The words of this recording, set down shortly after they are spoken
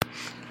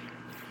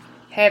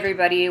Hey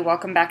everybody,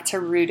 welcome back to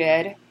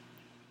Rooted.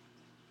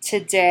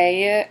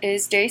 Today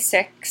is day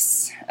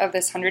 6 of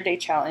this 100-day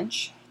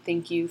challenge.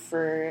 Thank you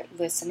for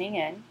listening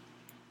in.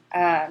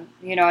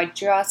 I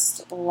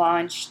just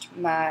launched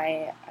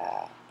my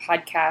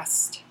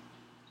podcast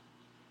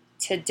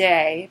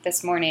today,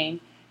 this morning.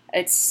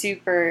 It's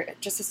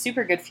just a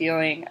super good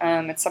feeling.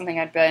 It's something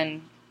I'd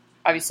been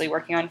obviously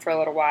working on for a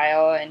little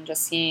while, and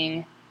just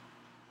seeing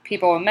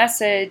people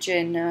message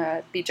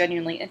and be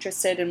genuinely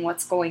interested in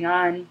what's going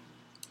on.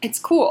 It's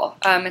cool.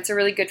 It's a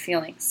really good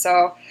feeling.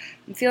 So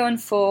I'm feeling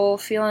full,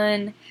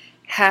 feeling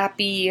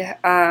happy.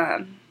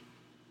 I'm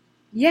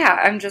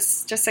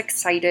just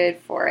excited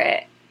for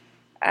it.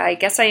 I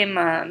guess I am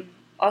I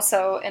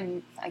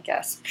am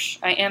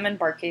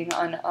embarking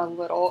on a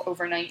little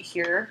overnight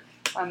here.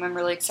 I'm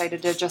really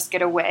excited to just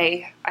get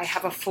away. I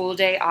have a full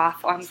day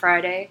off on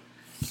Friday.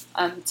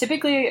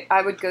 Typically,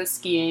 I would go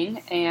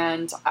skiing,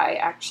 and I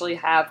actually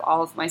have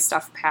all of my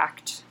stuff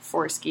packed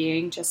for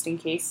skiing just in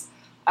case.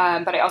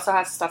 But I also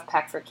have stuff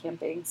packed for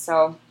camping.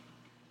 So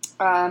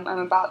I'm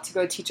about to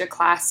go teach a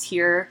class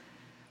here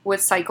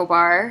with Cycle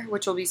Bar,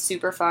 which will be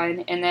super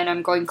fun. And then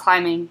I'm going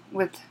climbing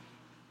with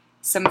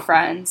some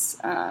friends.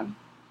 And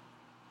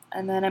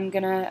then I'm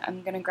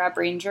gonna grab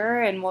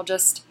Ranger, and we'll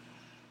just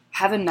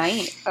have a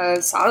night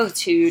of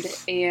solitude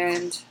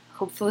and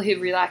hopefully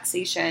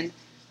relaxation.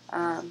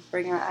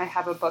 I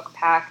have a book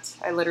packed.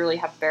 I literally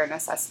have bare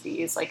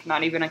necessities, like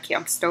not even a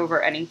camp stove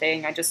or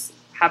anything. I just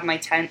have my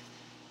tent,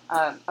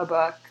 a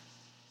book,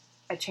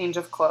 a change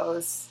of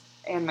clothes,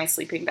 and my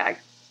sleeping bag.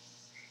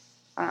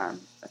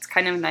 It's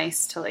kind of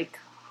nice to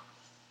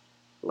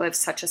live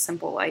such a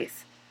simple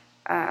life.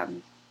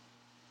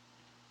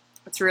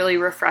 It's really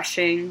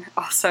refreshing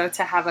also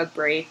to have a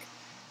break.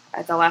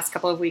 The last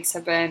couple of weeks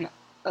have been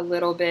a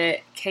little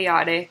bit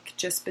chaotic,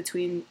 just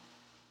between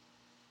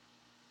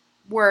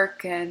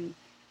work and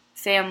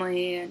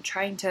family and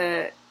trying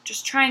to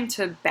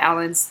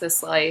balance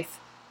this life.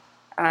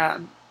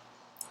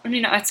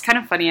 It's kind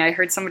of funny. I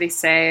heard somebody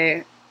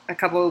say a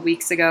couple of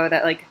weeks ago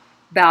that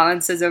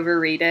balance is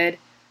overrated.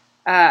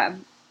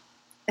 And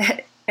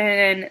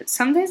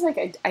some days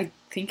I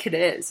think it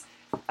is.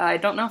 I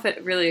don't know if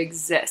it really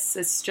exists.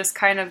 It's just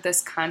kind of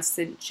this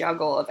constant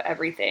juggle of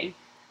everything.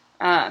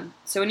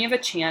 So when you have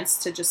a chance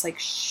to just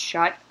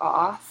shut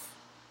off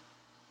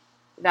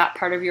that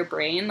part of your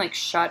brain,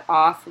 shut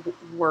off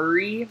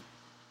worry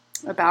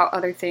about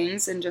other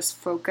things and just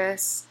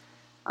focus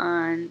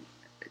on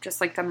just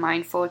the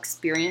mindful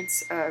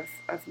experience of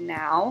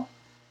now,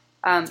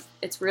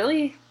 it's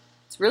really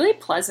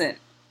pleasant.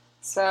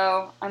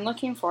 So I'm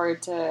looking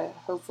forward to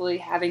hopefully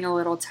having a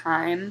little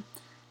time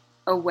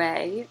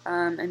away,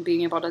 and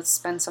being able to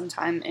spend some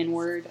time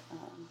inward,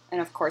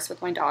 and of course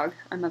with my dog.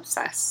 I'm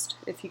obsessed,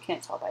 if you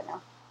can't tell by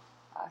now.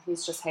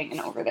 He's just hanging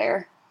over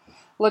there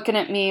looking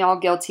at me all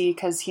guilty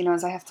because he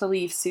knows I have to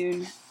leave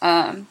soon.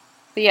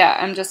 But yeah,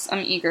 I'm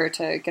eager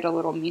to get a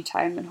little me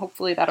time, and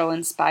hopefully that'll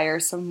inspire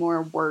some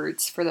more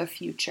words for the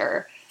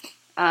future.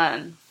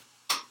 I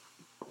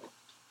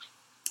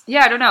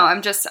don't know.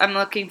 I'm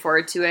looking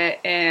forward to it,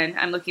 and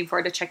I'm looking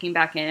forward to checking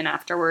back in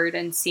afterward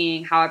and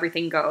seeing how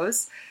everything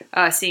goes.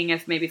 Seeing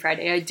if maybe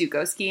Friday I do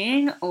go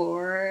skiing,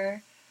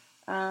 or,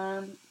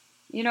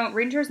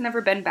 Ranger's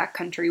never been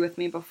backcountry with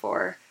me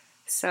before,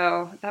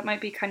 so that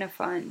might be kind of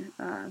fun.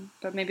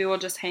 But maybe we'll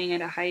just hang at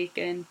a hike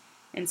and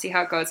see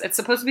how it goes. It's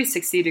supposed to be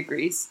 60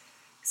 degrees,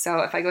 so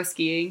if I go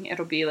skiing,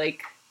 it'll be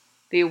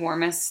the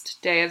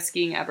warmest day of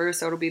skiing ever,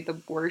 so it'll be the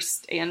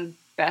worst and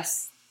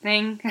best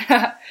thing.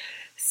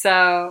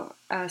 So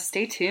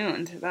stay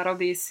tuned. That'll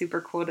be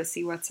super cool to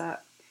see what's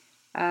up.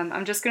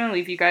 I'm just going to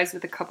leave you guys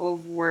with a couple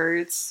of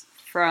words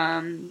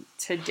from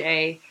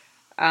today.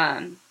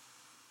 I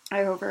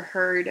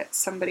overheard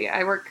somebody.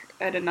 I work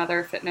at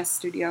another fitness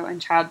studio in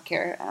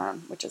childcare,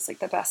 which is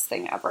the best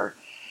thing ever.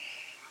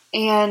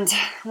 And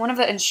one of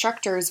the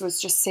instructors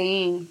was just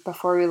saying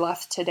before we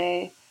left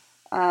today,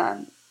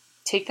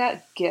 take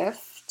that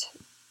gift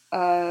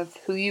of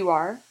who you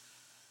are,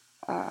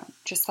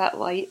 just that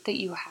light that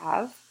you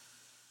have,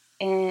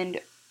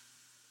 and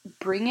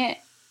bring it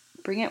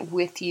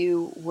with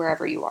you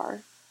wherever you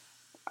are.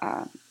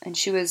 And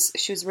she was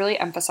really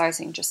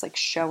emphasizing just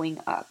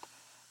showing up,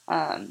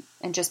 and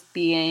just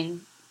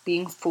being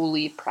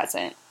fully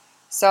present.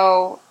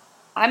 So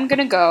I'm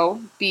gonna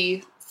go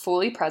be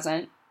fully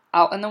present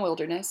out in the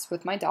wilderness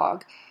with my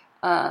dog,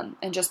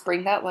 and just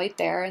bring that light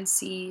there and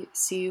see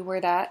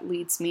where that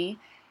leads me.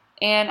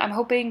 And I'm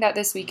hoping that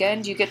this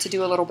weekend you get to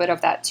do a little bit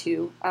of that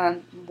too,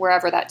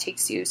 wherever that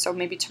takes you. So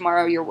maybe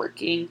tomorrow you're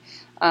working,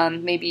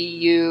 maybe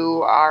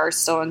you are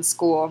still in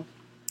school.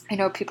 I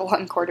know people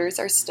on quarters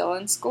are still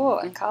in school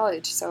and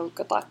college, so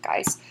good luck,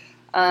 guys.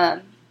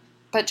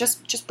 But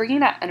just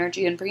bringing that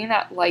energy and bringing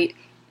that light,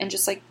 and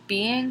just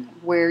being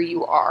where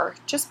you are.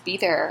 Just be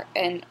there,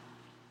 and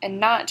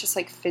not just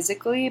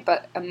physically,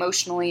 but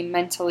emotionally,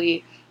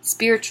 mentally,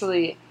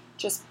 spiritually.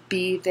 Just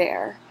be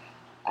there.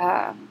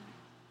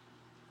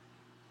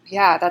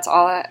 That's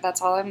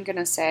all I'm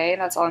gonna say.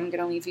 That's all I'm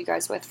gonna leave you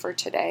guys with for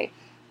today.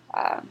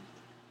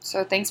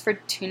 So thanks for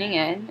tuning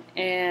in,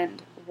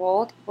 and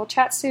we'll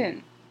chat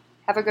soon.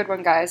 Have a good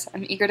one, guys.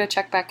 I'm eager to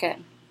check back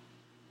in.